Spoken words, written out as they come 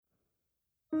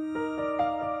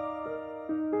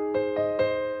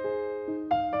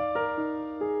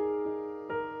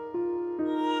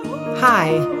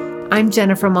Hi, I'm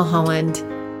Jennifer Mulholland.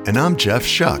 And I'm Jeff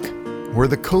Shuck. We're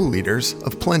the co-leaders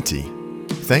of Plenty.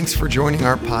 Thanks for joining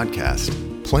our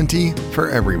podcast, Plenty for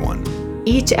Everyone.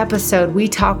 Each episode, we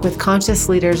talk with conscious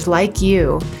leaders like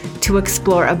you to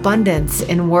explore abundance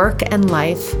in work and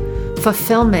life,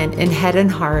 fulfillment in head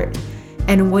and heart,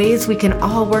 and ways we can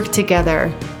all work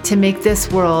together to make this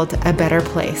world a better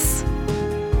place.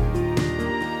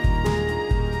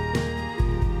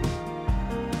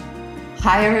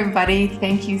 Hi, everybody.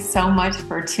 Thank you so much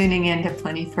for tuning in to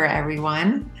Plenty for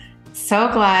Everyone.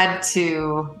 So glad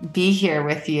to be here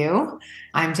with you.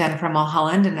 I'm Jennifer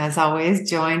Mulholland, and as always,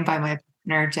 joined by my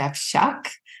partner, Jeff Shuck.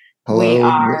 Hello, we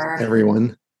are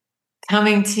everyone.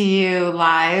 Coming to you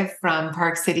live from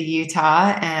Park City,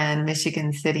 Utah and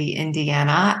Michigan City,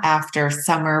 Indiana after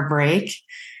summer break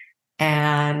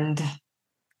and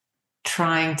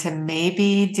trying to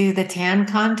maybe do the tan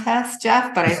contest,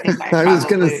 Jeff, but I think I was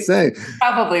going to say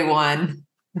probably won.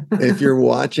 If you're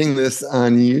watching this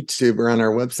on YouTube or on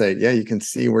our website, yeah, you can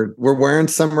see we're wearing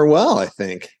summer well, I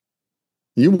think.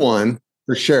 You won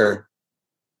for sure.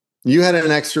 You had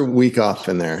an extra week off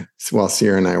in there while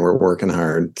Sierra and I were working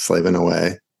hard, slaving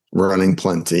away, running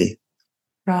Plenty.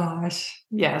 Gosh,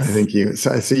 yes. I think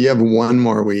so you have one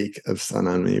more week of sun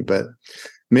on me, but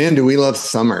man, do we love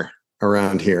summer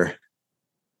around here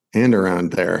and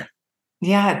around there.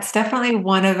 Yeah, it's definitely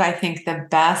one of, I think, the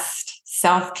best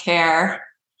self-care,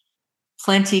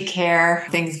 Plenty care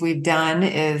things we've done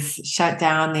is shut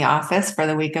down the office for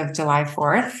the week of July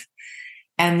 4th.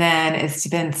 And then it's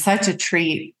been such a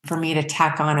treat for me to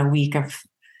tack on a week of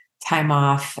time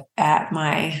off at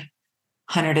my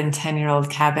 110-year-old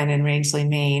cabin in Rangeley,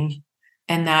 Maine.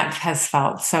 And that has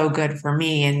felt so good for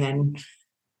me. And then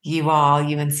you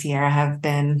and Sierra have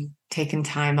been taking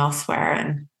time elsewhere,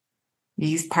 and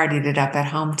you've partied it up at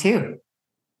home too.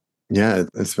 Yeah,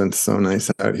 it's been so nice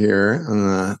out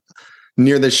here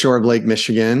near the shore of Lake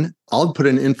Michigan. I'll put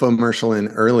an infomercial in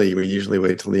early. We usually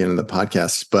wait till the end of the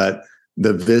podcast, but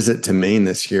the visit to Maine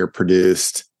this year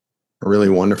produced a really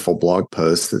wonderful blog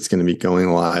post that's going to be going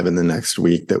live in the next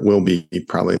week that will be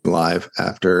probably live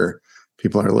after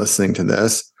people are listening to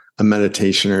this, a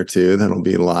meditation or two that'll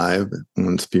be live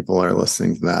once people are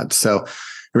listening to that. So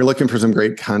if you're looking for some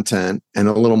great content and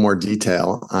a little more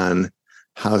detail on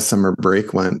how summer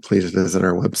break went, please visit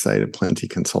our website at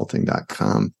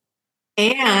plentyconsulting.com.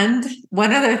 And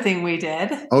one other thing we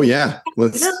did. Oh, yeah.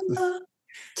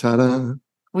 Ta-da.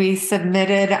 We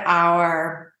submitted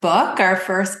our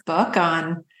first book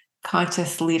on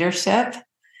conscious leadership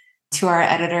to our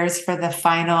editors for the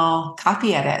final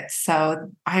copy edit.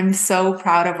 So I'm so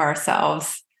proud of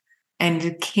ourselves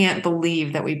and can't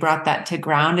believe that we brought that to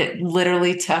ground. It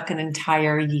literally took an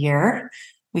entire year.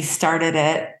 We started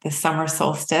it the summer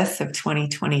solstice of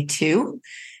 2022.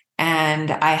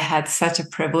 And I had such a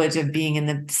privilege of being in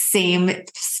the same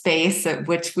space at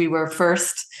which we were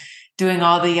first doing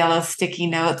all the yellow sticky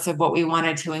notes of what we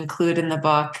wanted to include in the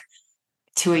book,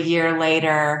 to a year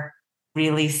later,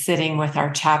 really sitting with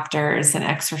our chapters and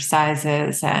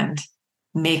exercises and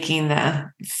making the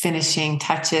finishing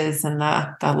touches and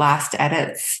the last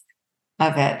edits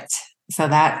of it. So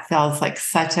that feels like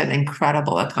such an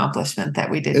incredible accomplishment that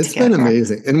we did together. It's been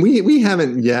amazing. And we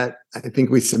haven't yet, I think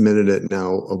we submitted it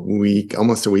now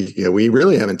almost a week ago. We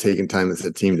really haven't taken time as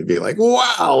a team to be like,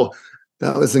 wow,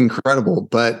 that was incredible.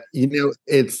 But,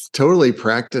 it's totally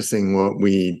practicing what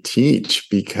we teach,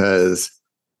 because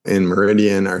in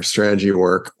Meridian, our strategy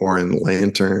work, or in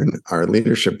Lantern, our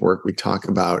leadership work, we talk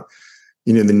about,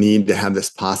 the need to have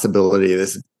this possibility,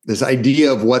 this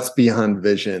idea of what's beyond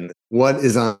vision, what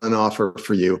is on offer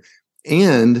for you,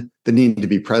 and the need to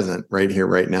be present right here,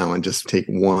 right now, and just take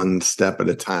one step at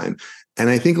a time. And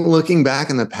I think looking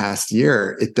back in the past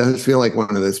year, it does feel like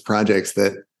one of those projects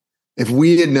that if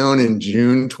we had known in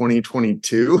June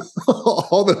 2022,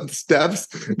 all the steps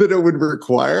that it would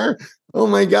require, oh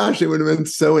my gosh, it would have been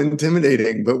so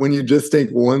intimidating. But when you just take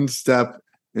one step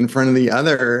in front of the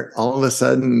other, all of a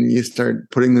sudden you start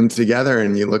putting them together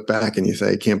and you look back and you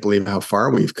say, I can't believe how far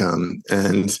we've come.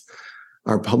 And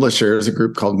our publishers, a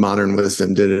group called Modern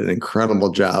Wisdom, did an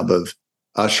incredible job of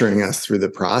ushering us through the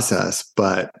process.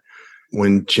 But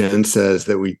when Jen says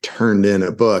that we turned in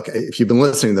a book, if you've been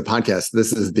listening to the podcast,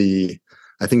 this is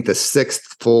I think the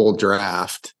 6th full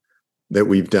draft that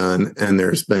we've done. And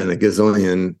there's been a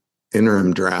gazillion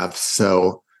interim drafts.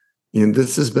 So,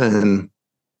 this has been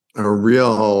a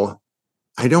real,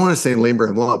 I don't want to say labor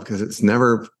of love, because it's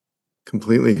never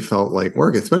completely felt like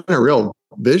work. It's been a real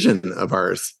vision of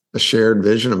ours, a shared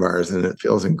vision of ours. And it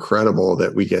feels incredible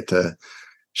that we get to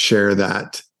share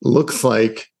that. Looks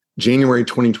like January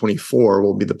 2024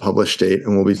 will be the publish date,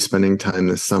 and we'll be spending time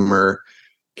this summer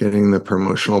getting the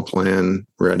promotional plan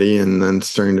ready and then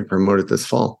starting to promote it this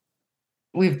fall.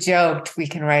 We've joked we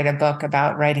can write a book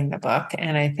about writing the book,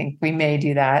 and I think we may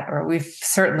do that, or we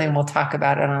certainly will talk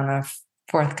about it on a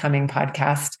forthcoming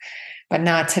podcast, but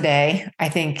not today. I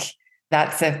think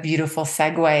that's a beautiful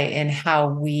segue in how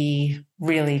we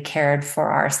really cared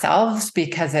for ourselves,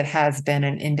 because it has been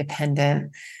an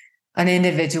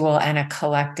individual and a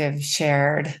collective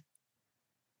shared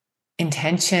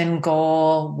intention,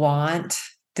 goal, want,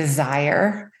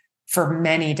 desire for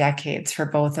many decades for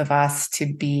both of us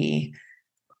to be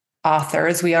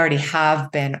authors. We already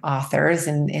have been authors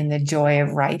in the joy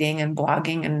of writing and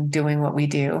blogging and doing what we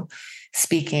do,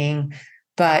 speaking,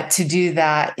 but to do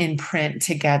that in print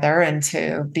together and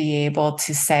to be able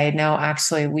to say, no,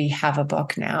 actually, we have a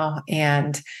book now.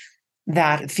 And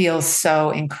that feels so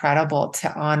incredible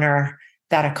to honor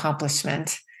that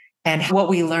accomplishment and what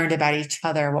we learned about each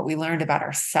other, what we learned about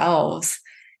ourselves,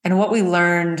 and what we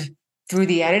learned through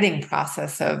the editing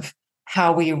process of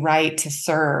how we write to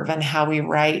serve and how we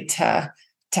write to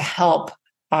help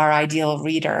our ideal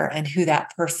reader and who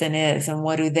that person is and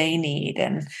what do they need.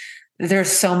 And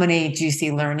there's so many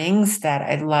juicy learnings that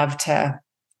I'd love to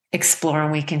explore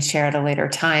and we can share at a later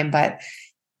time. But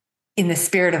in the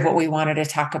spirit of what we wanted to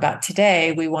talk about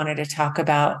today, we wanted to talk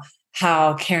about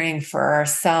how caring for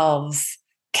ourselves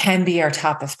can be our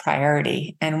toppest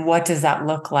priority. And what does that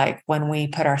look like when we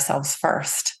put ourselves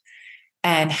first?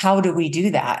 And how do we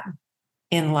do that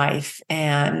in life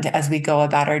and as we go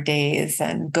about our days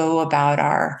and go about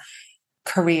our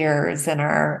careers and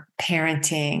our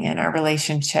parenting and our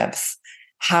relationships?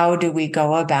 How do we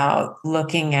go about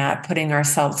looking at putting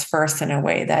ourselves first in a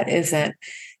way that isn't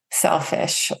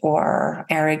selfish or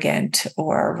arrogant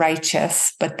or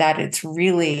righteous, but that it's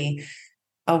really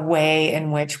a way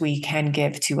in which we can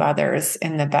give to others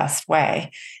in the best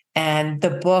way? And the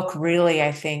book really,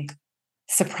 I think,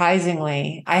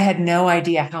 surprisingly, I had no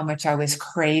idea how much I was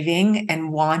craving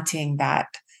and wanting that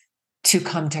to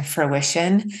come to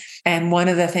fruition. And one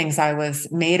of the things I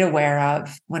was made aware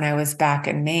of when I was back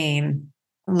in Maine,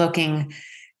 looking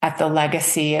at the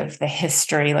legacy of the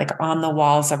history, like on the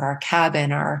walls of our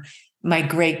cabin, my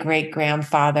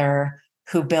great-great-grandfather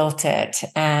who built it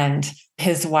and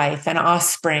his wife and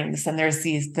offsprings, and there's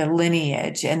the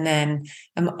lineage. And then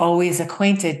I'm always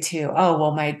acquainted to, oh,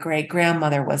 well, my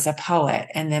great-grandmother was a poet,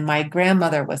 and then my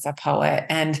grandmother was a poet.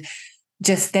 And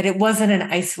just that it wasn't an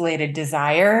isolated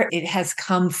desire. It has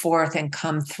come forth and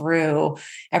come through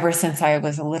ever since I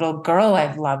was a little girl.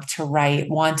 I've loved to write,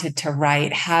 wanted to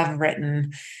write, have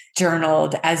written,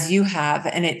 journaled as you have.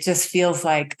 And it just feels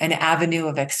like an avenue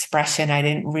of expression I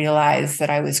didn't realize that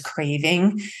I was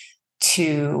craving,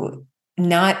 to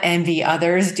not envy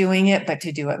others doing it, but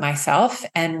to do it myself.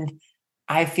 And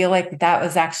I feel like that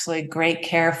was actually great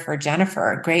care for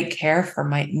Jennifer, great care for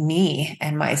me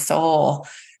and my soul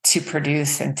to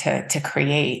produce and to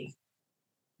create.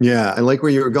 Yeah, I like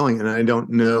where you were going, and I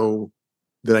don't know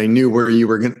that I knew where you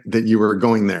were that you were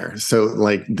going there. So,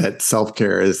 like, that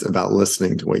self-care is about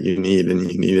listening to what you need,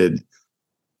 and you needed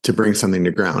to bring something to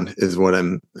ground, is what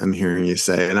I'm hearing you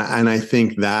say. And I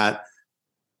think that,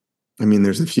 I mean,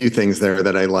 there's a few things there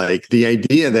that I like. The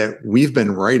idea that we've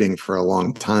been writing for a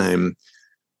long time,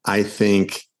 I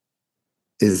think,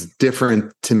 is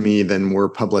different to me than we're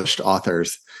published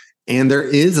authors. And there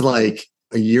is, like,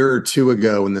 a year or two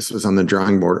ago when this was on the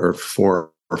drawing board, or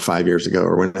 4 or 5 years ago,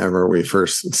 or whenever we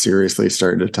first seriously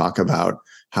started to talk about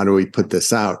how do we put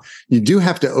this out, you do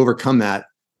have to overcome that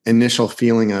initial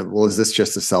feeling of, well, is this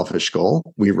just a selfish goal?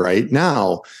 We write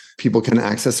now. People can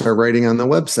access our writing on the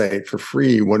website for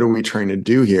free. What are we trying to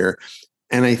do here?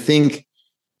 And I think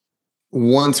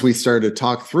once we started to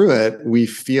talk through it, we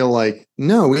feel like,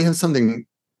 no, we have something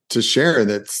to share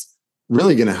that's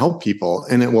really going to help people,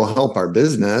 and it will help our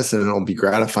business, and it'll be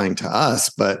gratifying to us.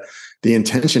 But the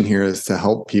intention here is to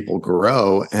help people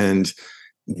grow. And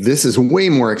this is way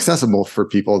more accessible for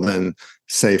people than,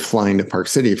 say, flying to Park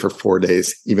City for 4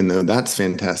 days, even though that's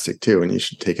fantastic too, and you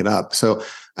should take it up. So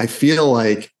I feel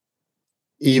like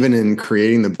even in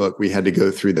creating the book, we had to go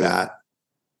through that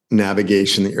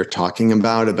navigation that you're talking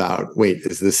about, wait,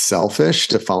 is this selfish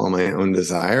to follow my own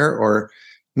desire? Or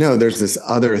no, there's this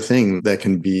other thing that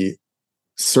can be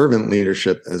servant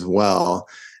leadership as well.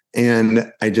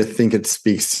 And I just think it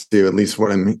speaks to, at least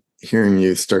what I'm hearing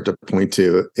you start to point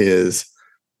to, is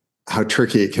how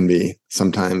tricky it can be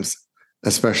sometimes,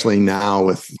 especially now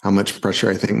with how much pressure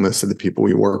I think most of the people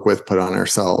we work with put on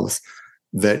ourselves,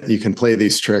 that you can play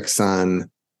these tricks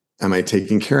on, am I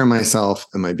taking care of myself?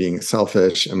 Am I being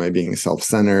selfish? Am I being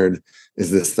self-centered? Is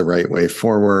this the right way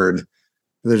forward?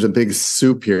 there's a big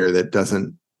soup here that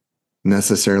doesn't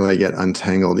necessarily get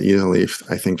untangled easily,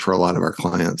 I think, for a lot of our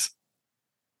clients.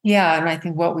 Yeah. And I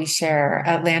think what we share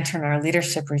at Lantern, our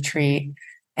leadership retreat,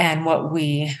 and what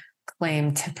we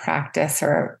claim to practice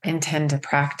or intend to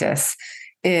practice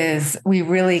is we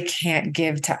really can't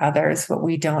give to others what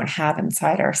we don't have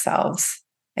inside ourselves.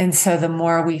 And so the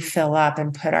more we fill up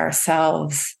and put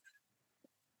ourselves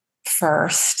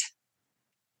first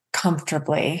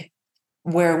comfortably,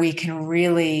 where we can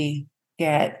really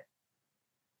get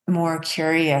more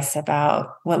curious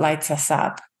about what lights us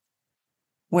up,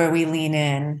 where we lean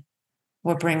in,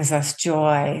 what brings us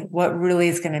joy, what really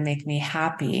is going to make me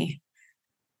happy,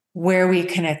 where we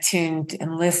can attune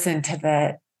and listen to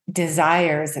the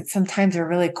desires that sometimes are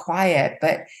really quiet,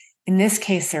 but in this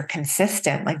case, they're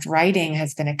consistent. Like writing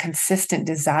has been a consistent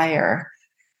desire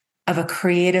of a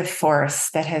creative force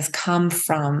that has come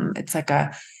from, it's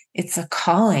a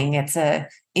calling, it's a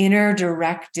inner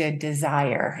directed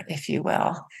desire, if you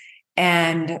will.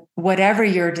 And whatever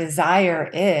your desire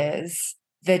is,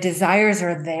 the desires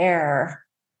are there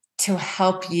to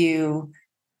help you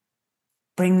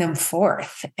bring them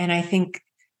forth. And I think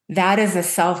that is a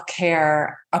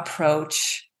self-care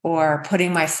approach, or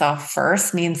putting myself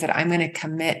first means that I'm going to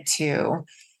commit to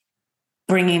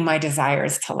bringing my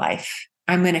desires to life.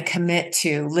 I'm going to commit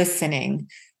to listening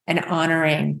and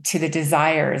honoring to the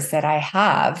desires that I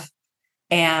have,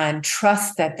 and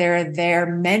trust that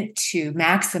they're meant to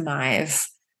maximize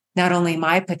not only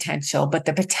my potential, but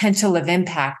the potential of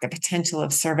impact, the potential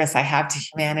of service I have to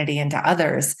humanity and to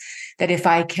others. That if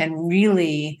I can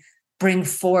really bring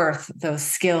forth those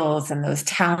skills and those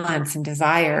talents and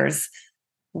desires,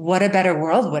 what a better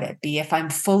world would it be if I'm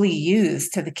fully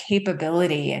used to the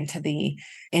capability and to the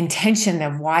intention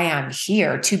of why I'm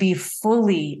here, to be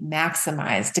fully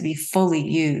maximized, to be fully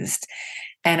used.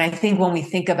 And I think when we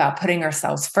think about putting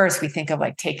ourselves first, we think of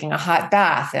like taking a hot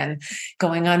bath and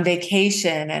going on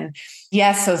vacation. And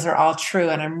yes, those are all true.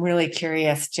 And I'm really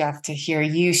curious, Jeff, to hear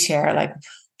you share, like,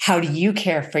 how do you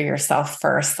care for yourself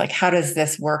first? Like, how does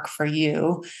this work for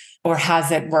you? Or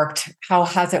has it worked? How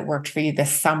has it worked for you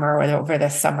this summer or over the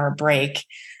summer break?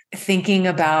 Thinking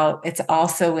about it's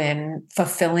also in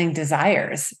fulfilling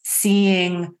desires,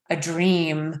 seeing a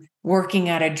dream, working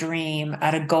at a dream,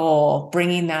 at a goal,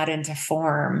 bringing that into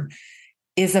form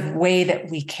is a way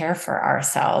that we care for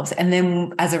ourselves. And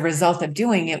then as a result of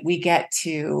doing it, we get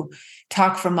to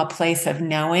talk from a place of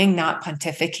knowing, not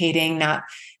pontificating, not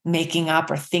making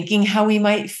up or thinking how we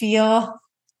might feel,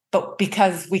 but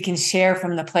because we can share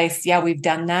from the place, yeah, we've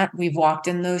done that. We've walked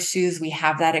in those shoes. We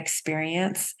have that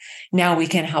experience. Now we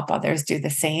can help others do the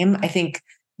same. I think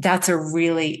that's a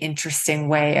really interesting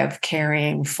way of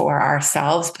caring for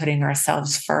ourselves, putting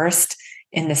ourselves first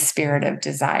in the spirit of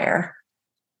desire.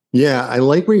 Yeah, I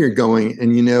like where you're going.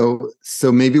 And,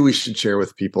 so maybe we should share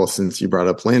with people, since you brought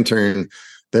up Lantern,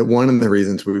 that one of the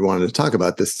reasons we wanted to talk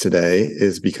about this today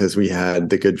is because we had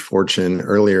the good fortune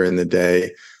earlier in the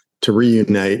day to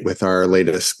reunite with our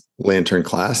latest Lantern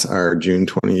class, our June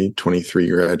 2023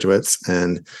 graduates,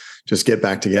 and just get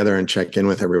back together and check in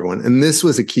with everyone. And this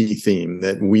was a key theme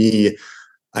that we,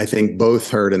 I think,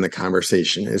 both heard in the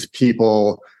conversation, is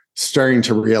people starting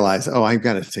to realize, oh, I've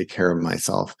got to take care of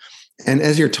myself. And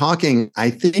as you're talking, I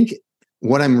think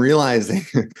what I'm realizing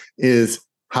is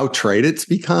how trite it's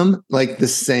become. Like the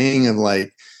saying of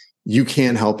like, you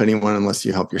can't help anyone unless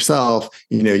you help yourself.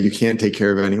 You can't take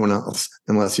care of anyone else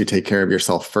unless you take care of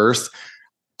yourself first.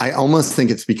 I almost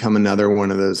think it's become another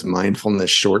one of those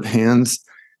mindfulness shorthands.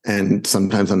 And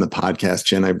sometimes on the podcast,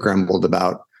 Jen, I've grumbled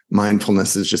about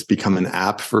mindfulness has just become an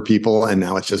app for people. And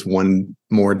now it's just one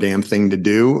more damn thing to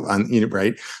do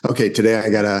right? Okay, today I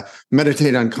got to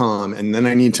meditate on calm. And then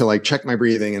I need to like check my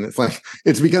breathing. And it's like,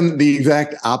 it's become the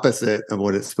exact opposite of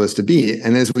what it's supposed to be.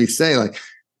 And as we say, like,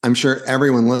 I'm sure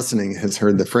everyone listening has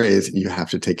heard the phrase, you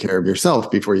have to take care of yourself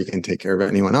before you can take care of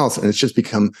anyone else. And it's just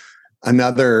become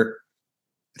another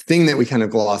thing that we kind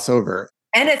of gloss over.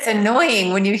 And it's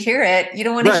annoying when you hear it. You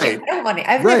don't want to hear it. I don't want to.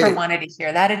 I've never wanted to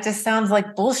hear that. It just sounds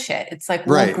like bullshit. It's like,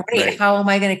 well, great. How am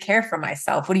I going to care for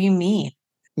myself? What do you mean?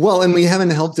 Well, and we haven't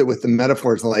helped it with the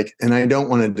metaphors, like, and I don't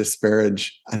want to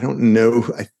disparage, I don't know.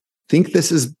 I think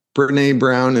this is Brene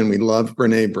Brown, and we love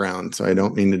Brene Brown, so I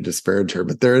don't mean to disparage her,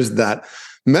 but there is that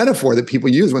metaphor that people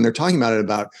use when they're talking about it,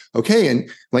 about, okay, and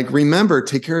like, remember,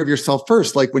 take care of yourself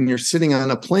first. Like when you're sitting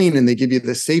on a plane and they give you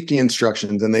the safety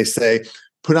instructions and they say,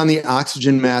 put on the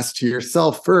oxygen mask to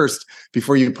yourself first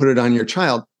before you put it on your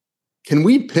child. Can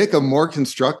we pick a more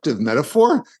constructive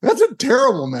metaphor? That's a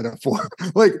terrible metaphor.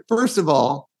 Like, first of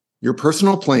all, your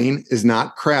personal plane is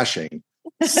not crashing.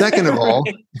 Second of all,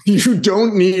 Right. you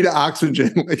don't need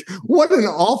oxygen. Like, what an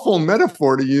awful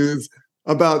metaphor to use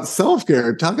about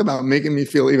self-care. Talk about making me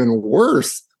feel even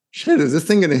worse. Shit, is this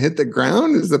thing going to hit the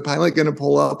ground? Is the pilot going to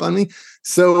pull up on me?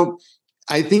 So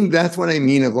I think that's what I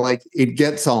mean of like, it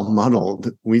gets all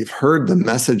muddled. We've heard the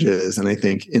messages, and I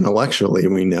think intellectually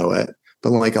we know it.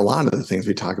 But like a lot of the things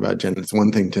we talk about, Jen, it's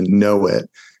one thing to know it,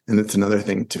 and it's another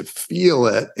thing to feel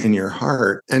it in your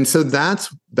heart. And so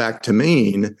that's back to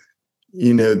Maine.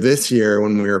 This year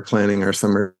when we were planning our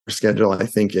summer schedule, I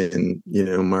think in,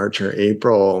 March or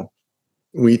April,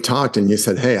 we talked and you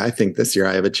said, hey, I think this year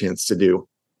I have a chance to do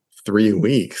 3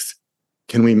 weeks.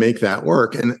 Can we make that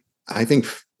work? And I think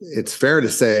it's fair to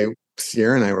say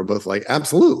Sierra and I were both like,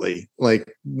 absolutely.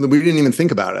 Like, we didn't even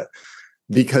think about it,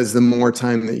 because the more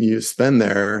time that you spend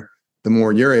there, the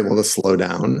more you're able to slow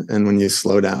down. And when you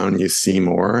slow down, you see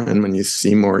more. And when you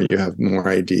see more, you have more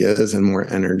ideas and more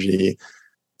energy.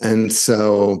 And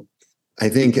so I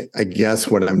guess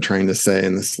what I'm trying to say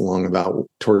in this long about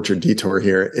torture detour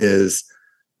here is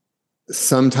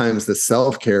sometimes the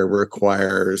self-care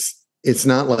requires, it's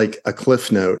not like a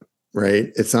cliff note,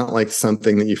 right? It's not like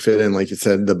something that you fit in, like you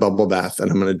said, the bubble bath that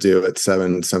I'm going to do at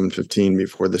 7:15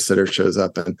 before the sitter shows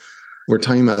up. And we're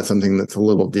talking about something that's a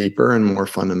little deeper and more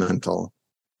fundamental.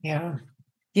 Yeah.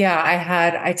 Yeah.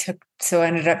 I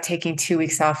ended up taking 2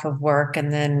 weeks off of work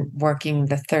and then working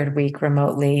the third week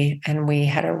remotely. And we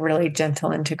had a really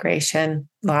gentle integration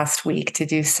last week to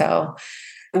do so.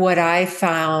 What I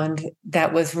found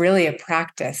that was really a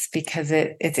practice, because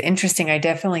it's interesting. I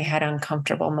definitely had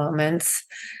uncomfortable moments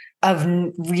of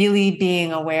really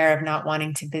being aware of not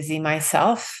wanting to busy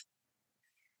myself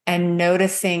and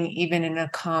noticing, even in a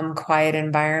calm, quiet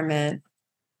environment,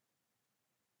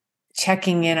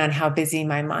 checking in on how busy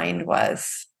my mind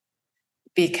was,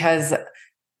 because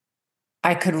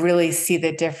I could really see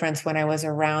the difference when I was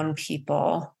around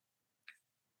people,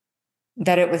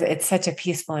 that it's such a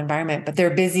peaceful environment, but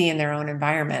they're busy in their own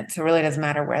environment. So it really doesn't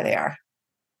matter where they are.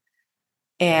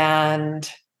 And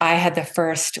I had the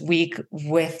first week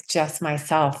with just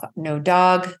myself, no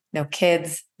dog, no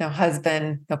kids, no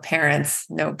husband, no parents,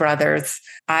 no brothers.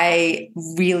 I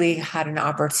really had an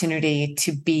opportunity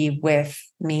to be with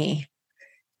me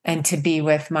and to be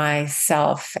with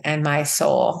myself and my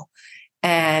soul,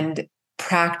 and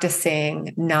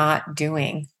practicing not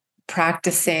doing,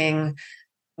 practicing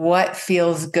what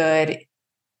feels good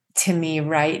to me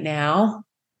right now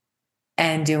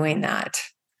and doing that.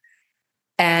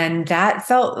 And that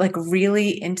felt like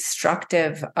really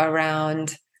instructive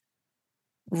around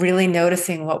really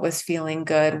noticing what was feeling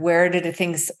good. Where did the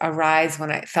things arise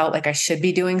when I felt like I should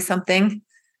be doing something,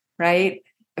 right?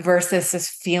 Versus just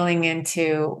feeling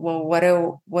into, well, what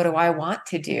do I want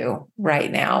to do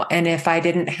right now? And if I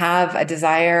didn't have a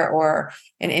desire or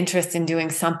an interest in doing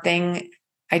something,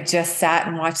 I just sat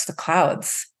and watched the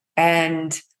clouds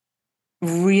and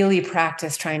really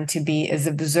practice trying to be as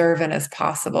observant as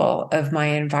possible of my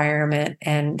environment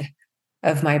and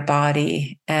of my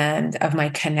body and of my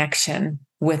connection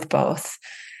with both.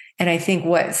 And I think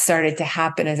what started to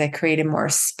happen as I created more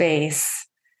space,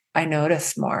 I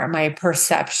noticed more. My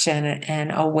perception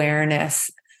and awareness,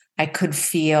 I could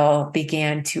feel,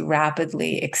 began to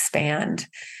rapidly expand.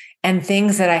 And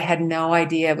things that I had no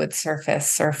idea would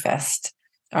surfaced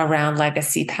around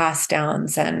legacy pass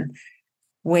downs and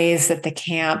ways that the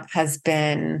camp has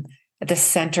been the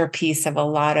centerpiece of a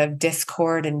lot of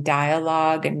discord and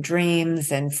dialogue and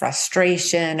dreams and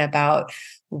frustration about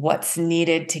what's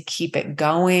needed to keep it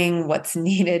going, what's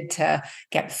needed to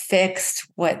get fixed,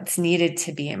 what's needed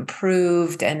to be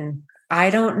improved. And I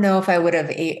don't know if I would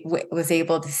have was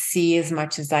able to see as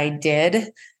much as I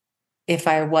did if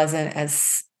I wasn't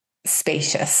as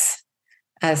spacious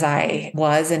as I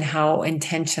was, and how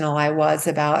intentional I was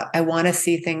about, I want to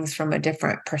see things from a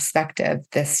different perspective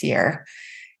this year.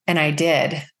 And I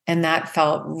did. And that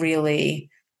felt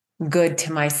really good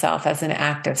to myself as an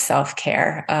act of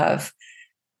self-care of,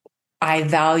 I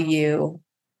value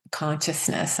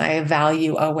consciousness. I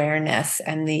value awareness,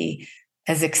 and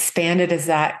as expanded as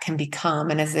that can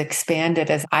become, and as expanded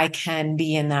as I can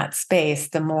be in that space,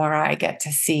 the more I get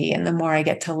to see and the more I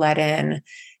get to let in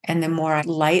and the more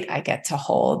light I get to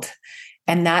hold.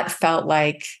 And that felt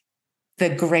like the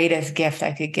greatest gift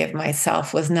I could give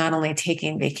myself, was not only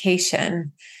taking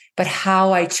vacation, but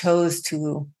how I chose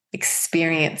to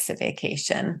experience the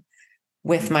vacation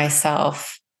with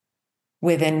myself,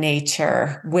 within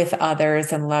nature, with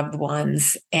others and loved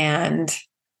ones. And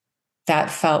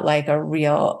that felt like a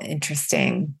real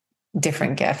interesting,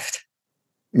 different gift.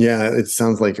 Yeah, it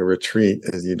sounds like a retreat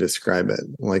as you describe it,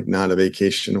 like not a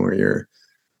vacation where you're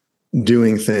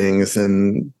doing things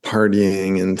and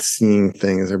partying and seeing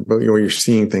things, or you're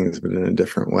seeing things, but in a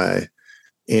different way.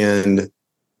 And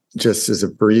just as a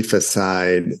brief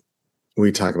aside,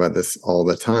 we talk about this all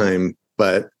the time,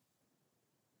 but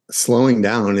slowing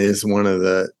down is one of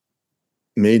the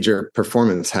major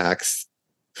performance hacks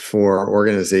for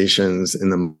organizations in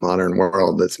the modern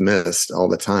world that's missed all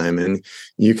the time. And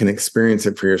you can experience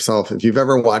it for yourself. If you've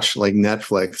ever watched like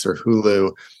Netflix or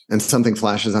Hulu and something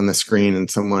flashes on the screen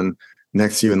and someone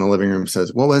next to you in the living room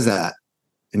says, "What was that?"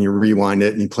 And you rewind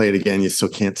it and you play it again, you still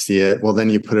can't see it. Well, then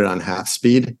you put it on half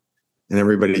speed and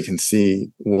everybody can see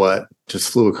what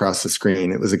just flew across the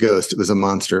screen. It was a ghost. It was a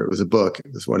monster. It was a book.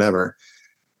 It was whatever.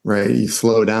 Right? You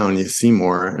slow down, you see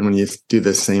more. And when you do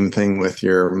the same thing with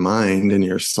your mind and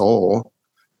your soul,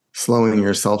 slowing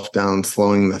yourself down,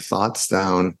 slowing the thoughts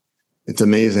down, it's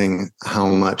amazing how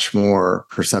much more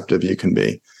perceptive you can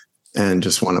be. And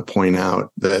just want to point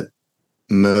out that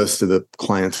most of the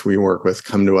clients we work with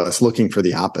come to us looking for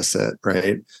the opposite,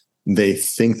 right? They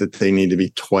think that they need to be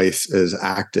twice as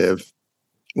active.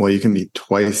 Well, you can be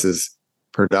twice as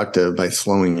productive by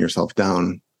slowing yourself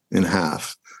down in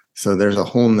half. So there's a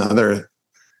whole nother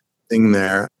thing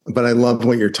there. But I love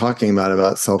what you're talking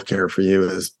about self-care for you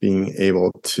is being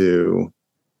able to,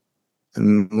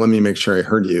 and let me make sure I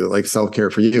heard you, like self-care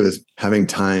for you is having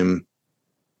time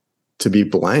to be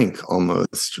blank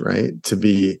almost, right? To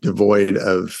be devoid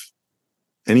of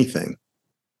anything.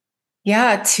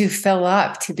 Yeah, to fill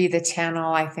up, to be the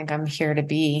channel I think I'm here to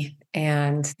be.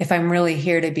 And if I'm really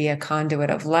here to be a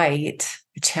conduit of light,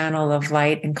 a channel of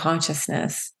light and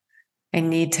consciousness, I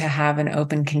need to have an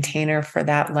open container for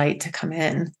that light to come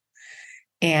in.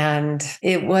 And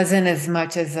it wasn't as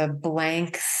much as a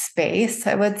blank space,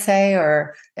 I would say,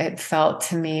 or it felt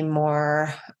to me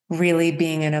more really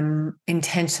being in an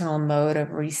intentional mode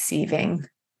of receiving.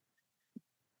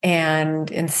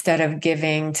 And instead of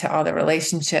giving to all the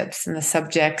relationships and the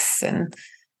subjects and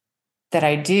that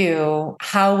I do,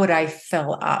 how would I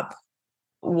fill up?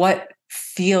 What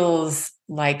feels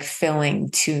like filling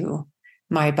to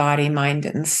my body, mind,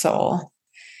 and soul?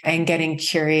 And getting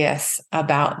curious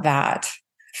about that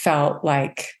felt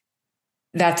like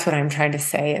that's what I'm trying to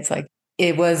say. It's like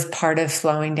it was part of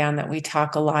slowing down that we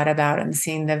talk a lot about and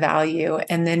seeing the value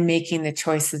and then making the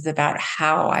choices about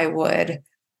how I would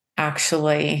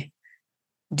actually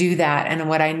do that. And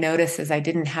what I noticed is I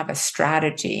didn't have a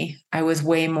strategy. I was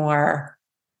way more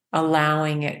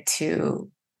allowing it to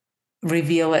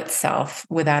reveal itself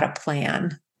without a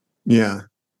plan. Yeah.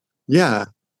 Yeah,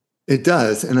 it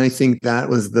does. And I think that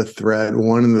was the thread,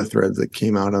 one of the threads that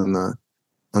came out on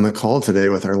the call today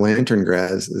with our Lantern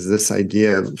grads is this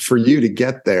idea of for you to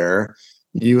get there,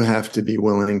 you have to be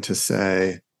willing to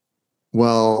say,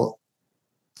 well,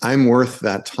 I'm worth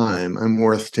that time. I'm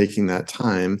worth taking that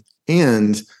time.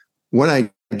 And what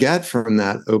I get from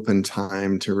that open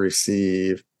time to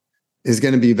receive is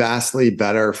going to be vastly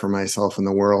better for myself and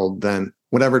the world than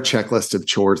whatever checklist of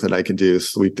chores that I could do,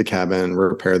 sweep the cabin,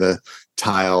 repair the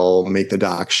tile, make the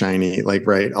dock shiny, like,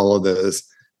 right, all of those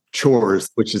chores,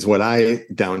 which is what I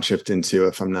downshift into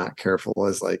if I'm not careful,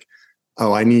 is like,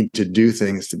 oh, I need to do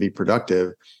things to be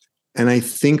productive. And I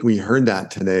think we heard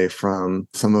that today from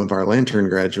some of our Lantern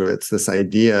graduates, this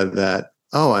idea that,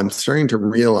 oh, I'm starting to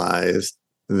realize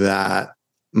that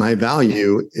my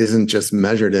value isn't just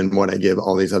measured in what I give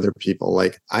all these other people.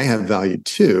 Like I have value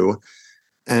too,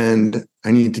 and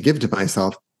I need to give to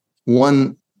myself.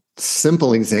 One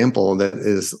simple example that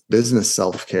is business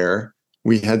self-care.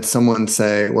 We had someone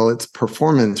say, well, it's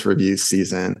performance review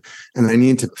season, and I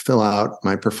need to fill out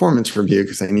my performance review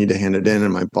because I need to hand it in,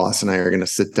 and my boss and I are going to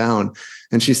sit down.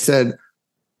 And she said,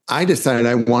 I decided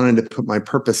I wanted to put my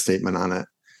purpose statement on it.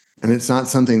 And it's not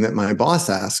something that my boss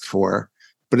asked for,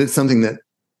 but it's something that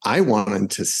I wanted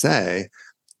to say.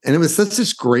 And it was such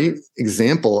this great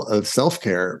example of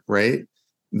self-care, right?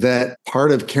 That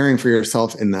part of caring for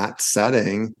yourself in that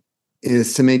setting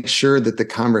is to make sure that the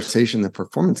conversation, the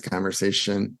performance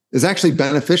conversation, is actually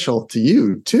beneficial to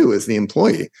you too as the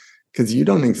employee, because you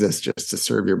don't exist just to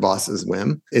serve your boss's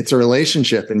whim. It's a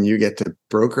relationship and you get to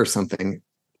broker something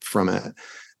from it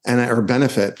or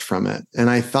benefit from it. And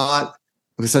I thought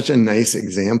it was such a nice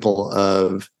example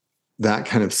of that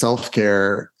kind of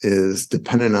self-care is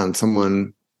dependent on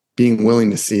someone being willing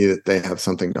to see that they have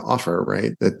something to offer,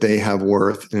 right? That they have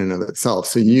worth in and of itself.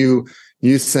 So you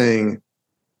saying,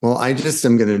 well, I just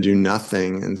am going to do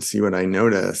nothing and see what I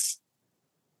notice.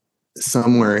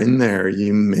 Somewhere in there,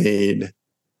 you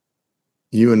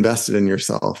invested in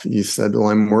yourself. You said, well,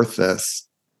 I'm worth this.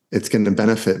 It's going to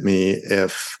benefit me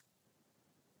if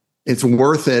it's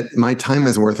worth it. My time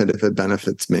is worth it if it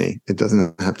benefits me. It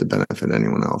doesn't have to benefit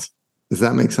anyone else. Does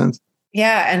that make sense?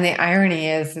 Yeah. And the irony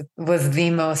is, it was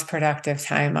the most productive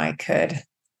time I could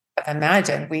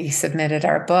imagine. We submitted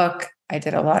our book. I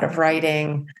did a lot of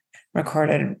writing,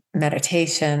 recorded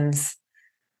meditations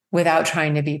without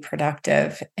trying to be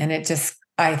productive. And it just,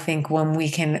 I think when we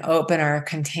can open our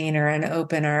container and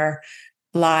open our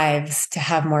lives to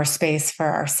have more space for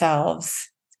ourselves,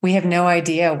 we have no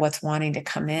idea what's wanting to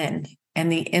come in.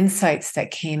 And the insights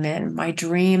that came in, my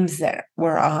dreams that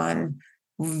were on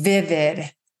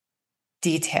vivid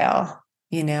detail,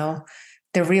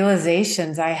 the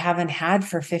realizations I haven't had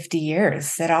for 50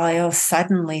 years that I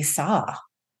suddenly saw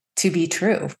to be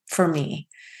true for me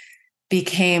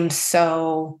became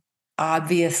so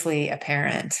obviously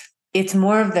apparent. It's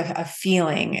more of a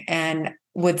feeling, and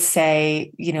would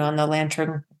say, on the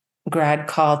Lantern grad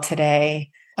call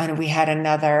today, and we had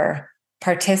another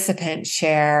participant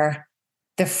share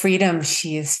the freedom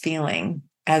she is feeling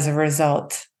as a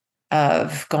result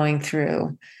of going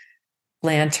through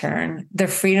Lantern, the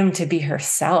freedom to be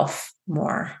herself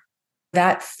more.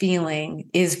 That feeling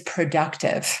is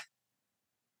productive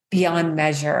beyond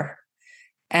measure.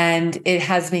 And it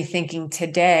has me thinking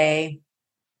today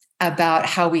about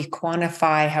how we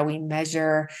quantify, how we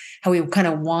measure, how we kind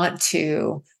of want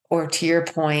to, or to your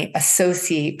point,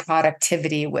 associate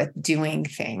productivity with doing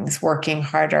things, working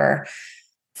harder,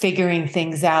 figuring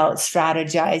things out,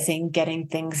 strategizing, getting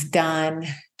things done,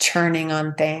 churning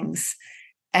on things.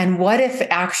 And what if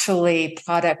actually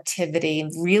productivity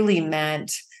really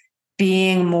meant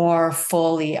being more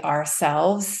fully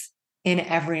ourselves in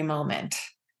every moment?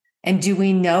 And do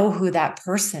we know who that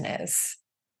person is?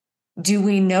 Do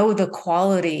we know the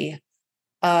quality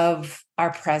of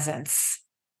our presence?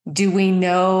 Do we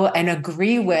know and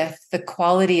agree with the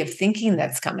quality of thinking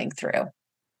that's coming through?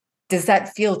 Does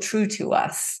that feel true to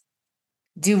us?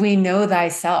 Do we know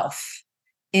thyself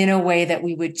in a way that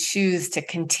we would choose to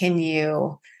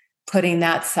continue putting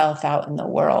that self out in the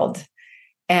world?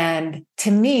 And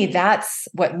to me, that's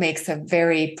what makes a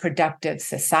very productive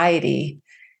society,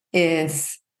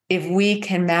 is if we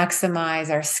can maximize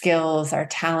our skills, our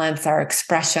talents, our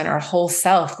expression, our whole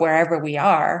self, wherever we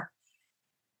are,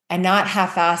 and not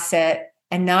half-ass it,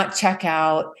 and not check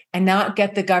out, and not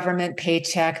get the government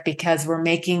paycheck because we're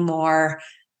making more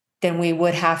than we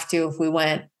would have to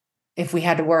if we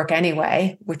had to work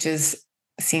anyway, which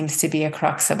seems to be a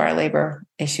crux of our labor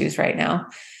issues right now.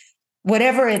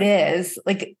 Whatever it is,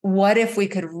 like, what if we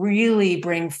could really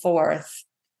bring forth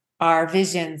our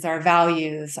visions, our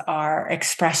values, our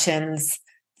expressions,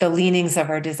 the leanings of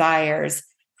our desires?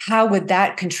 How would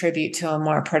that contribute to a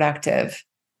more productive,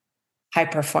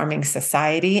 high-performing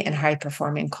society and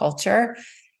high-performing culture?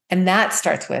 And that's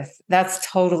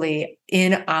totally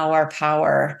in our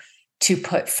power to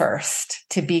put first,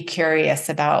 to be curious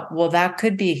about, well, that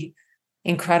could be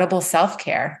incredible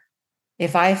self-care.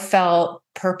 If I felt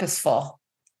purposeful,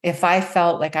 if I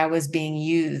felt like I was being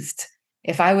used,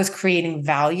 if I was creating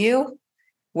value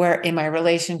where in my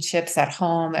relationships, at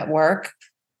home, at work,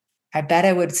 I bet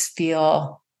I would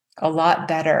feel a lot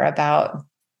better about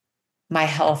my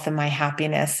health and my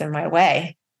happiness and my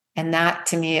way. And that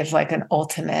to me is like an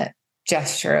ultimate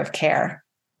gesture of care.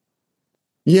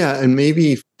 Yeah. And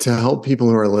maybe to help people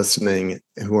who are listening,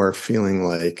 who are feeling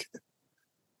like,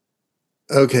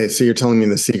 okay, so you're telling me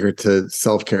the secret to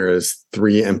self-care is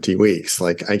 3 empty weeks.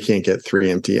 Like, I can't get 3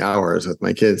 empty hours with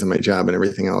my kids and my job and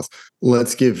everything else.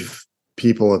 Let's give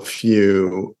people a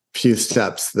few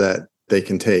steps that they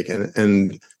can take.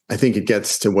 And I think it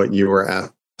gets to what you were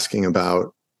asking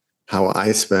about, how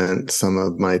I spent some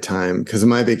of my time, because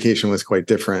my vacation was quite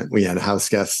different. We had house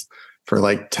guests for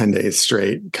like 10 days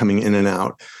straight coming in and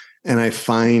out. And I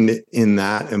find in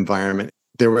that environment,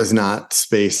 there was not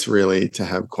space really to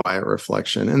have quiet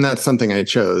reflection. And that's something I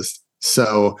chose.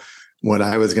 So what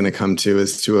I was going to come to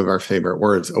is 2 of our favorite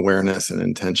words, awareness and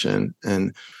intention.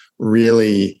 And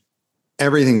really,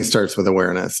 everything starts with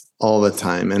awareness all the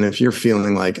time. And if you're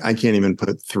feeling like I can't even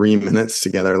put 3 minutes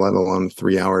together, let alone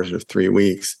 3 hours or 3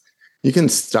 weeks, you can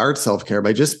start self-care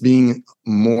by just being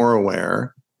more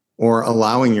aware, or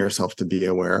allowing yourself to be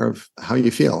aware of how you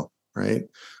feel, right?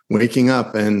 Waking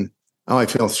up and, oh, I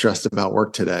feel stressed about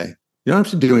work today. You don't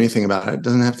have to do anything about it. It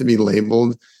doesn't have to be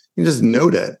labeled. You can just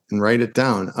note it and write it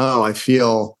down. Oh, I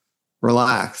feel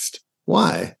relaxed.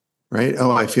 Why? Right?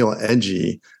 Oh, I feel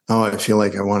edgy. Oh, I feel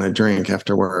like I want to drink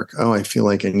after work. Oh, I feel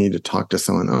like I need to talk to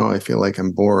someone. Oh, I feel like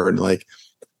I'm bored. Like,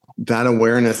 that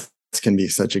awareness can be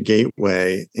such a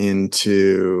gateway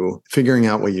into figuring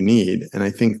out what you need. And I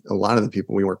think a lot of the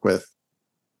people we work with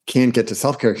can't get to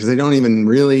self-care because they don't even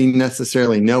really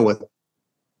necessarily know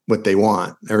what they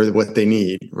want or what they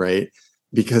need, right?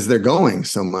 Because they're going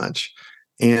so much.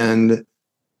 And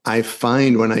I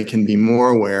find when I can be more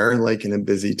aware, like in a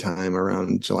busy time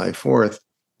around July 4th,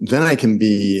 then I can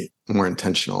be more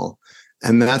intentional.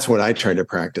 And that's what I tried to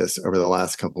practice over the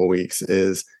last couple of weeks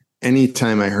is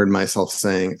anytime I heard myself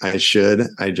saying I should,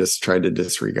 I just tried to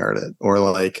disregard it. Or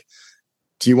like,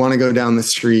 do you want to go down the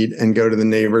street and go to the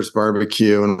neighbor's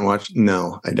barbecue and watch?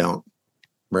 No, I don't.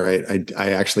 Right.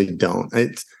 I actually don't. I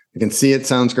can see it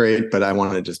sounds great, but I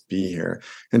want to just be here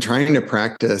and trying to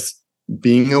practice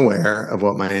being aware of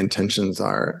what my intentions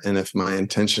are. And if my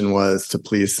intention was to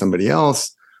please somebody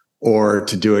else or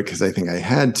to do it because I think I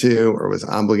had to or was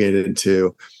obligated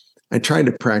to, I tried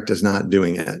to practice not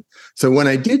doing it. So when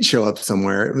I did show up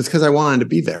somewhere, it was because I wanted to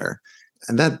be there.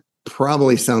 And that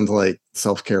probably sounds like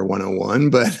self-care 101,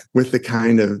 but with the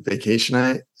kind of vacation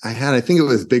I had, I think it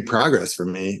was big progress for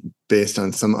me based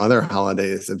on some other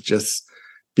holidays of just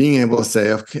being able to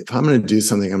say, okay, if I'm going to do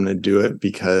something, I'm going to do it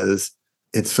because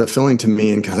it's fulfilling to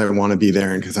me and because I want to be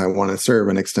there and because I want to serve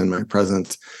and extend my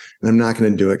presence. And I'm not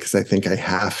going to do it because I think I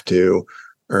have to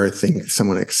or think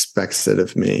someone expects it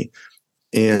of me.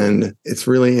 And it's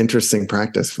really interesting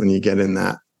practice when you get in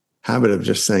that habit of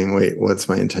just saying, wait, what's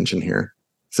my intention here?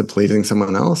 Is it pleasing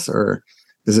someone else or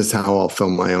is this how I'll fill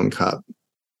my own cup?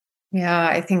 Yeah,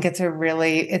 I think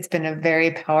it's been a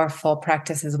very powerful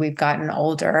practice as we've gotten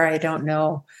older. I don't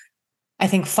know. I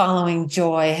think following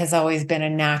joy has always been a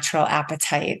natural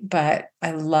appetite, but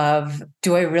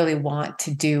do I really want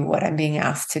to do what I'm being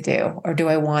asked to do? Or do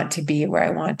I want to be where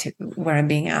I'm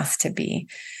being asked to be?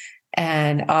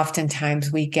 And oftentimes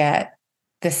we get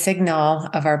the signal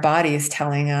of our bodies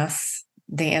telling us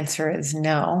the answer is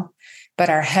no, but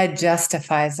our head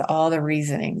justifies all the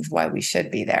reasonings why we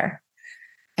should be there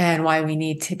and why we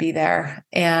need to be there.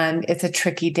 And it's a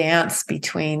tricky dance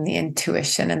between the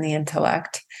intuition and the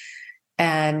intellect.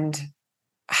 And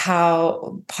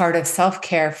how part of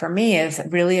self-care for me is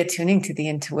really attuning to the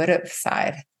intuitive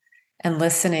side and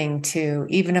listening to,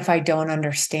 even if I don't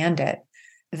understand it,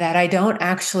 that I don't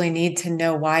actually need to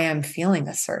know why I'm feeling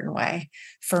a certain way.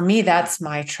 For me, that's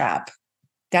my trap.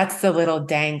 That's the little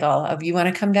dangle of, you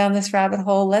want to come down this rabbit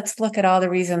hole? Let's look at all the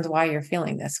reasons why you're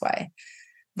feeling this way,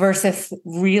 versus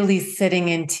really sitting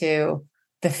into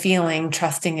the feeling,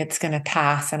 trusting it's going to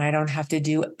pass and I don't have to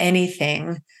do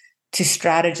anything to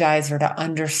strategize or to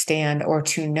understand or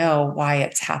to know why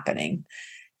it's happening.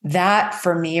 That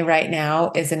for me right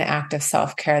now is an act of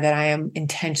self-care that I am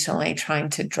intentionally trying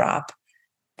to drop.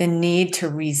 The need to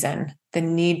reason, the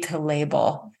need to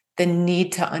label, the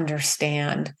need to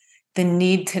understand, the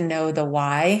need to know the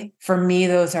why. For me,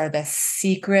 those are the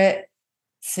secret,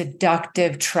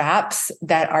 seductive traps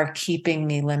that are keeping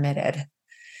me limited.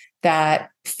 That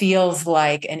feels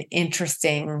like an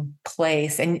interesting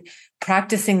place. And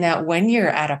practicing that when you're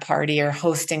at a party or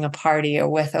hosting a party or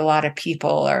with a lot of people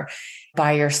or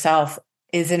by yourself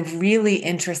is a really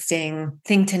interesting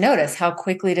thing to notice. How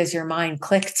quickly does your mind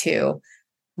click to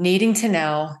needing to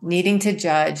know, needing to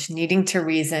judge, needing to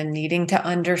reason, needing to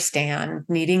understand,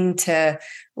 needing to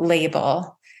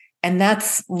label. And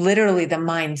that's literally the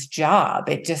mind's job.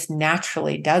 It just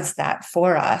naturally does that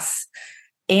for us.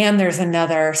 And there's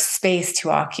another space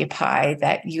to occupy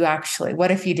that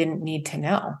what if you didn't need to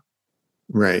know?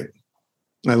 Right.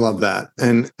 I love that.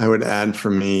 And I would add for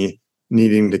me,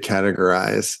 needing to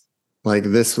categorize like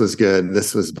this was good,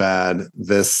 this was bad,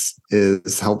 this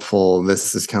is helpful,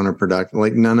 this is counterproductive.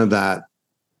 Like none of that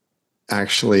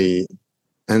actually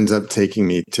ends up taking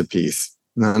me to peace.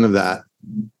 None of that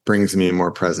brings me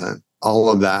more present. All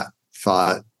of that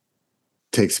thought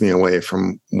takes me away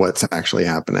from what's actually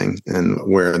happening and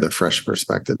where the fresh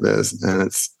perspective is. And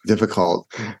it's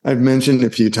difficult. I've mentioned a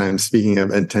few times, speaking of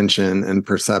attention and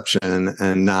perception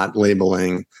and not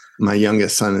labeling, my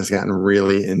youngest son has gotten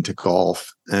really into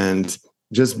golf and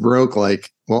just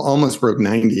almost broke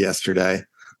 90 yesterday.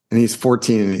 And he's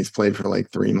 14 and he's played for like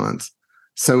 3 months.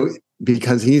 So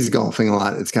because he's golfing a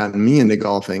lot, it's gotten me into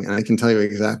golfing. And I can tell you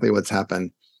exactly what's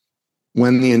happened.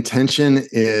 When the intention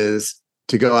is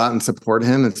to go out and support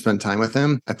him and spend time with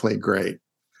him, I play great.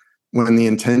 When the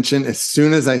intention, as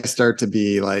soon as I start to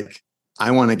be like, I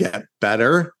want to get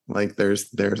better, like there's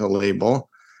a label,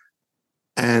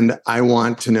 and I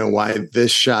want to know why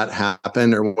this shot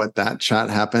happened or what that shot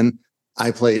happened,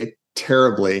 I play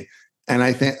terribly. And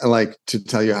I think, like, to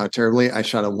tell you how terribly, I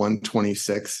shot a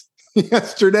 126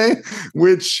 yesterday,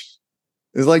 which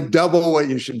is like double what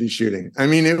you should be shooting. I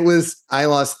mean, I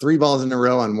lost 3 balls in a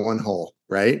row on one hole,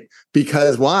 right?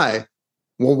 Because why?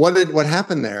 Well, what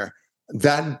happened there?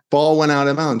 That ball went out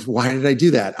of bounds. Why did I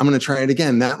do that? I'm going to try it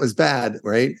again. That was bad,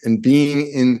 right?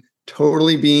 And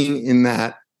totally being in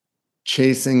that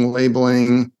chasing,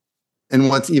 labeling, And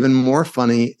what's even more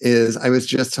funny is I was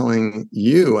just telling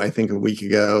you, I think a week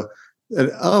ago, that,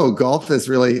 oh, golf is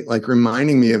really like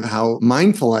reminding me of how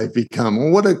mindful I've become.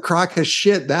 Well, what a crock of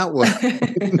shit that was.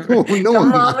 No,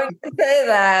 Come on, when you say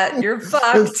that, you're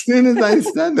fucked. As soon as I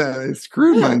said that, I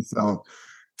screwed myself.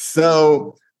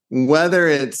 So whether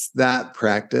it's that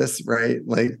practice, right,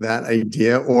 like that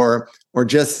idea, or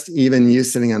just even you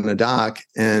sitting on the dock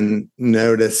and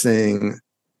noticing,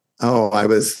 oh, I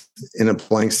was in a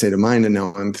blank state of mind and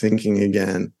now I'm thinking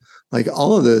again. Like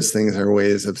all of those things are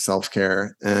ways of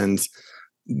self-care, and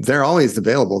they're always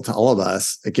available to all of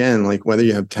us. Again, like whether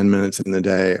you have 10 minutes in the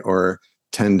day or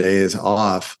 10 days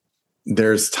off,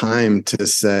 there's time to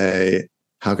say,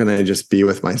 how can I just be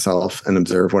with myself and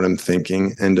observe what I'm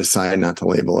thinking and decide not to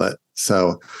label it?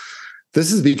 So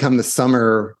this has become the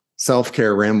summer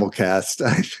self-care ramblecast,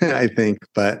 I think.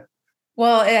 But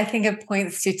well, I think it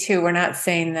points to too, we're not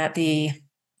saying that the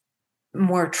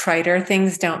more triter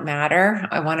things don't matter.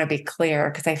 I want to be clear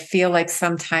because I feel like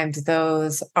sometimes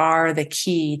those are the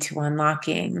key to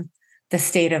unlocking the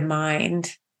state of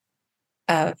mind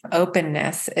of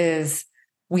openness. Is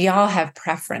we all have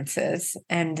preferences,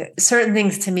 and certain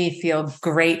things to me feel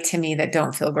great to me that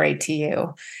don't feel great to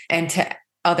you and to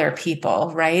other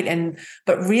people, right?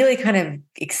 But really kind of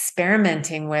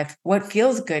experimenting with what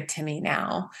feels good to me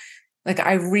now. Like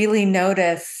I really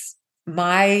notice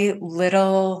my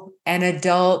little and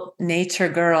adult nature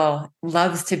girl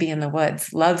loves to be in the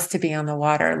woods, loves to be on the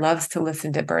water, loves to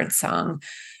listen to birdsong,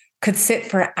 could sit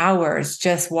for hours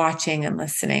just watching and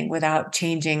listening without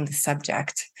changing the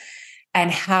subject.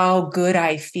 And how good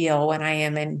I feel when I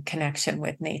am in connection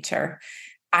with nature.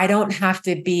 I don't have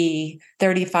to be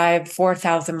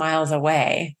 4,000 miles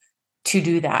away to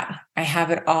do that. I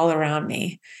have it all around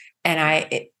me. And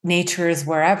nature is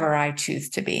wherever I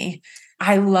choose to be.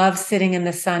 I love sitting in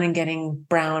the sun and getting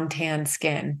brown, tan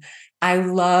skin. I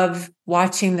love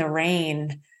watching the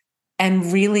rain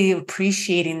and really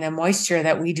appreciating the moisture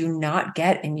that we do not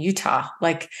get in Utah.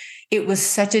 Like it was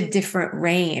such a different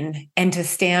rain, and to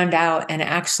stand out and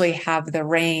actually have the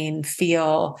rain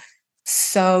feel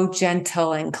so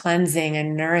gentle and cleansing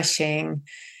and nourishing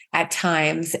at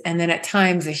times. And then at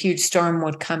times a huge storm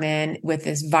would come in with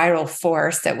this viral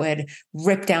force that would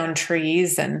rip down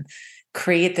trees and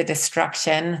create the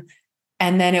destruction.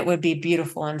 And then it would be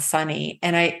beautiful and sunny.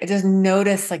 And I just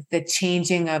noticed like the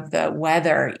changing of the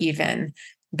weather, even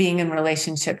being in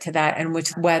relationship to that, and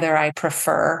which weather I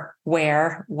prefer,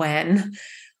 where, when,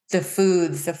 the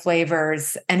foods, the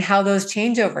flavors, and how those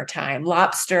change over time.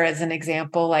 Lobster, as an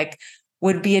example, like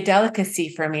would be a delicacy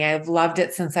for me. I've loved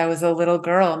it since I was a little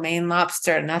girl. Maine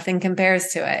lobster, nothing compares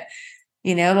to it.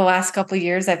 You know, the last couple of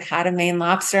years I've had a Maine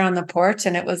lobster on the porch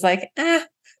and it was like,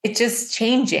 it's just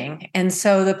changing. And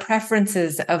so the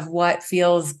preferences of what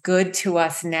feels good to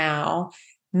us now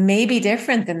may be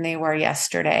different than they were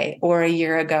yesterday or a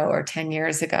year ago or 10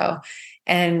 years ago.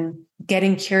 And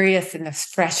getting curious in this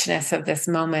freshness of this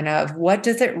moment of what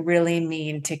does it really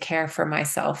mean to care for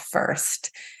myself first?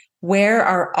 Where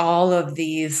are all of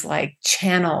these like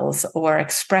channels or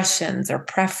expressions or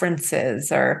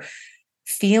preferences or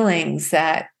feelings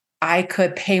that I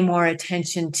could pay more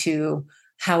attention to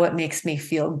how it makes me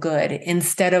feel good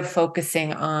instead of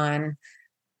focusing on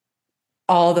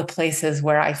all the places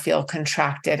where I feel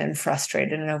contracted and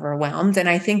frustrated and overwhelmed. And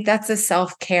I think that's a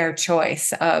self-care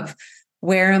choice of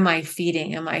where am I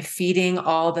feeding? Am I feeding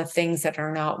all the things that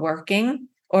are not working?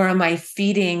 Or am I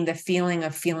feeding the feeling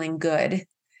of feeling good?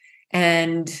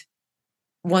 And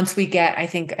once we get, I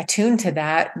think, attuned to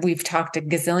that, we've talked a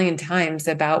gazillion times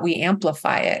about we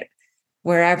amplify it.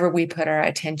 Wherever we put our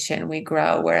attention, we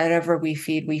grow. Wherever we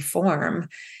feed, we form.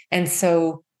 And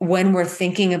so when we're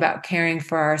thinking about caring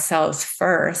for ourselves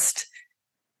first,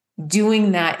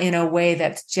 doing that in a way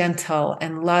that's gentle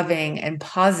and loving and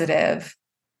positive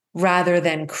rather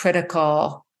than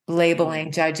critical,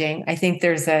 labeling, judging, I think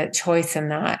there's a choice in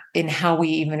that, in how we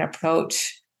even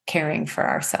approach caring for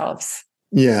ourselves.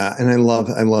 Yeah. And I love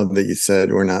that you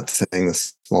said we're not saying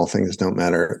the small things don't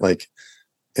matter. Like,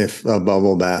 if a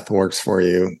bubble bath works for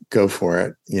you, go for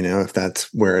it. You know, if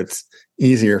that's where it's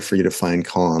easier for you to find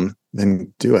calm,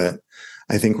 then do it.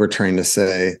 I think we're trying to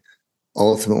say,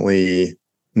 ultimately,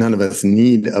 none of us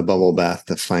need a bubble bath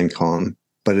to find calm,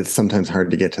 but it's sometimes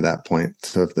hard to get to that point.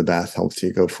 So if the bath helps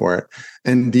you, go for it.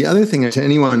 And the other thing to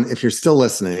anyone, if you're still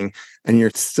listening and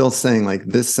you're still saying like,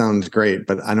 this sounds great,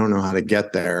 but I don't know how to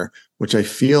get there, which I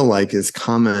feel like is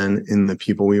common in the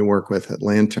people we work with at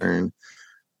Lantern,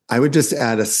 I would just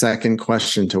add a second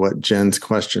question to what Jen's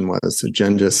question was. So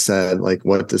Jen just said, like,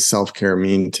 what does self-care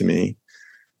mean to me?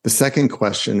 The second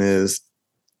question is,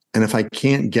 and if I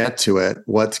can't get to it,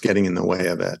 what's getting in the way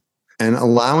of it? and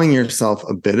allowing yourself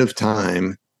a bit of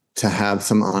time to have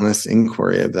some honest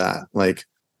inquiry of that. Like,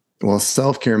 well,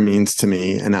 self-care means to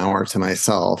me an hour to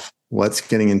myself. What's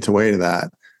getting in the way to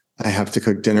that? I have to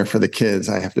cook dinner for the kids.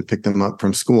 I have to pick them up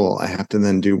from school. I have to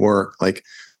then do work. Like,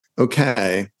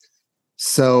 okay,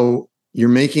 so you're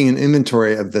making an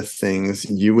inventory of the things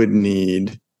you would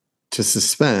need to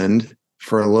suspend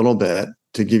for a little bit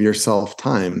to give yourself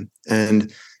time.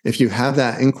 And if you have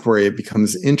that inquiry, it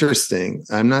becomes interesting.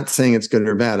 I'm not saying it's good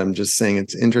or bad. I'm just saying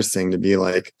it's interesting to be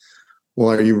like,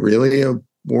 well, are you really a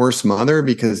worse mother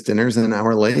because dinner's an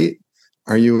hour late?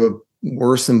 Are you a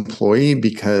worse employee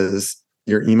because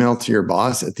your email to your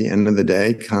boss at the end of the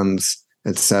day comes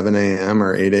at 7 a.m.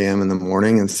 or 8 a.m. in the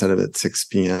morning instead of at 6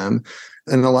 p.m.?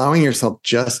 And allowing yourself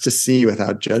just to see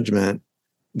without judgment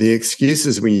the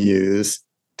excuses we use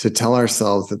to tell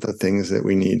ourselves that the things that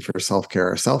we need for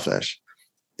self-care are selfish.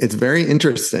 It's very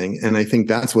interesting. And I think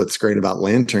that's what's great about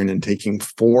Lantern and taking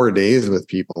 4 days with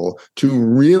people to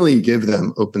really give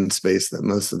them open space that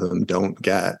most of them don't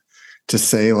get, to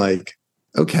say like,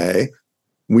 okay,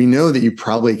 we know that you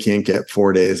probably can't get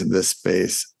 4 days of this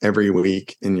space every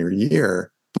week in your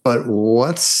year, but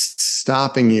what's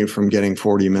stopping you from getting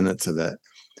 40 minutes of it?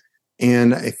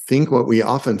 And I think what we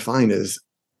often find is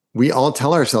we all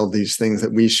tell ourselves these things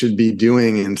that we should be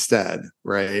doing instead,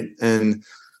 right? And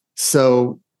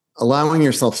so allowing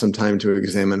yourself some time to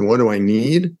examine, what do I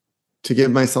need to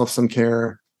give myself some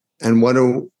care? And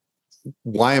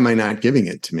why am I not giving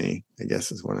it to me? I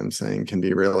guess is what I'm saying, can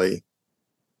be really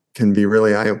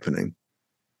eye-opening.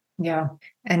 Yeah.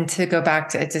 And to go back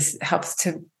to, it just helps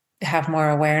to have more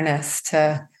awareness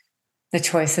to the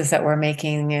choices that we're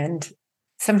making. And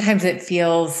sometimes it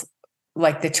feels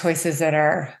like the choices that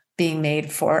are being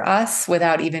made for us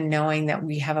without even knowing that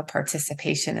we have a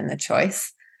participation in the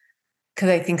choice. Because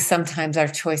I think sometimes our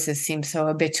choices seem so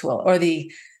habitual, or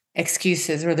the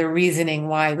excuses or the reasoning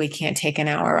why we can't take an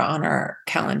hour on our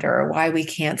calendar, or why we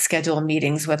can't schedule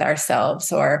meetings with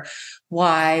ourselves, or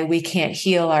why we can't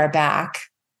heal our back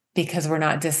because we're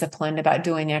not disciplined about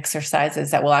doing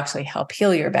exercises that will actually help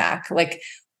heal your back, like,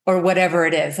 or whatever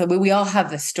it is. So we all have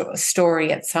the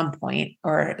story at some point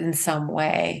or in some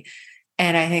way.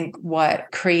 And I think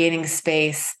creating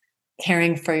space,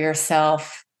 caring for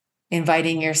yourself,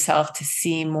 inviting yourself to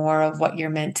see more of what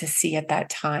you're meant to see at that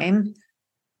time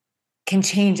can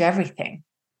change everything.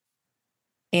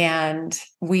 And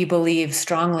we believe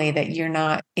strongly that you're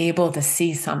not able to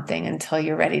see something until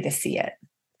you're ready to see it.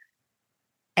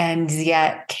 And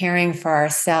yet caring for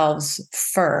ourselves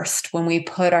first, when we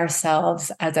put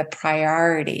ourselves as a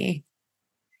priority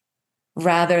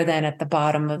rather than at the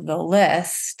bottom of the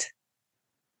list,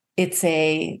 it's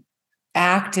a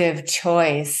active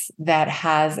choice that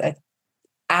has an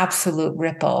absolute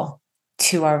ripple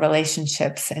to our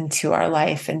relationships and to our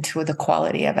life and to the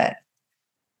quality of it.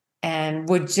 And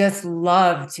would just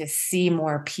love to see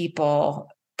more people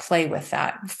play with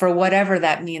that for whatever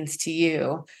that means to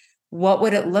you. What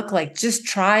would it look like? Just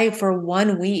try for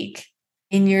 1 week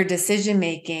in your decision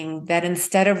making that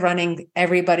instead of running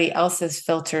everybody else's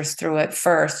filters through it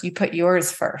first, you put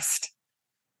yours first.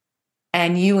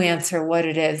 And you answer what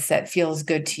it is that feels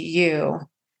good to you.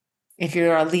 If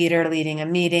you're a leader leading a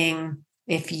meeting,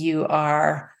 if you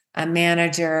are a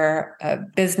manager, a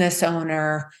business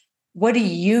owner, what do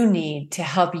you need to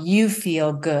help you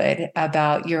feel good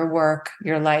about your work,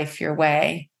 your life, your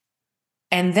way?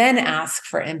 And then ask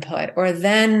for input, or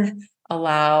then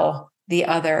allow the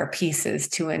other pieces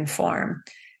to inform.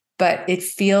 But it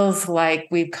feels like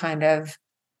we've kind of,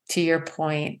 to your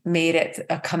point, made it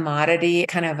a commodity,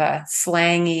 kind of a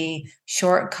slangy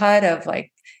shortcut of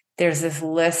like, there's this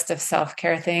list of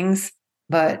self-care things.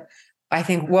 But I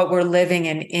think what we're living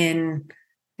in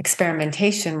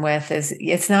experimentation with is,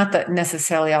 it's not that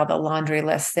necessarily all the laundry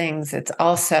list things. It's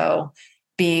also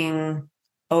being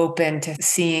open to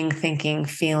seeing, thinking,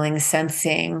 feeling,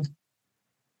 sensing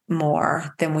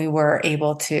more than we were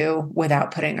able to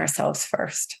without putting ourselves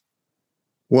first.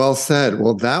 Well said.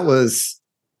 Well, that was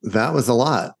a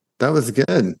lot. That was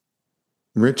good.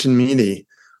 Rich and meaty.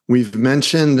 We've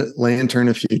mentioned Lantern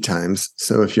a few times.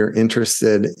 So if you're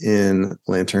interested in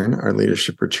Lantern, our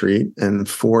leadership retreat, and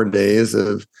 4 days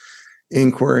of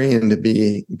inquiry into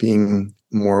being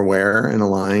more aware and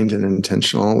aligned and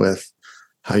intentional with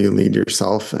how you lead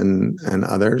yourself and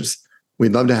others,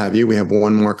 we'd love to have you. We have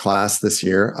one more class this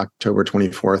year, October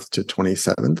 24th to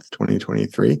 27th,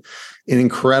 2023, in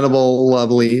incredible,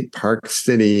 lovely Park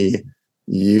City,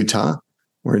 Utah,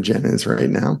 where Jen is right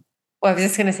now. Well, I was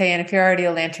just going to say, and if you're already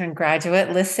a Lantern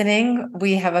graduate listening,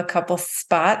 we have a couple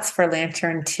spots for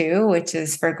Lantern 2, which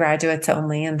is for graduates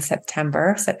only in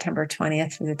September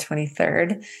 20th through the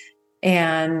 23rd.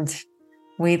 And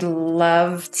we'd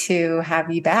love to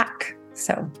have you back.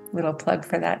 So, little plug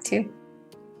for that too.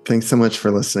 Thanks so much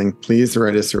for listening. Please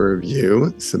write us a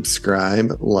review,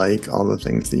 subscribe, like, all the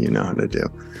things that you know how to do.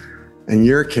 And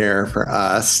your care for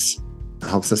us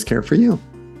helps us care for you.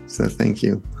 So thank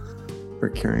you for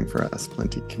caring for us,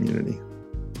 Plenty community.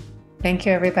 Thank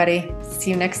you, everybody. See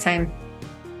you next time.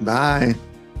 Bye.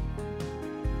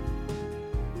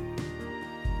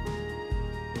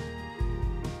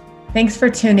 Thanks for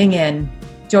tuning in.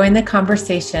 Join the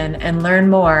conversation and learn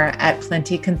more at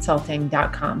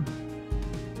plentyconsulting.com.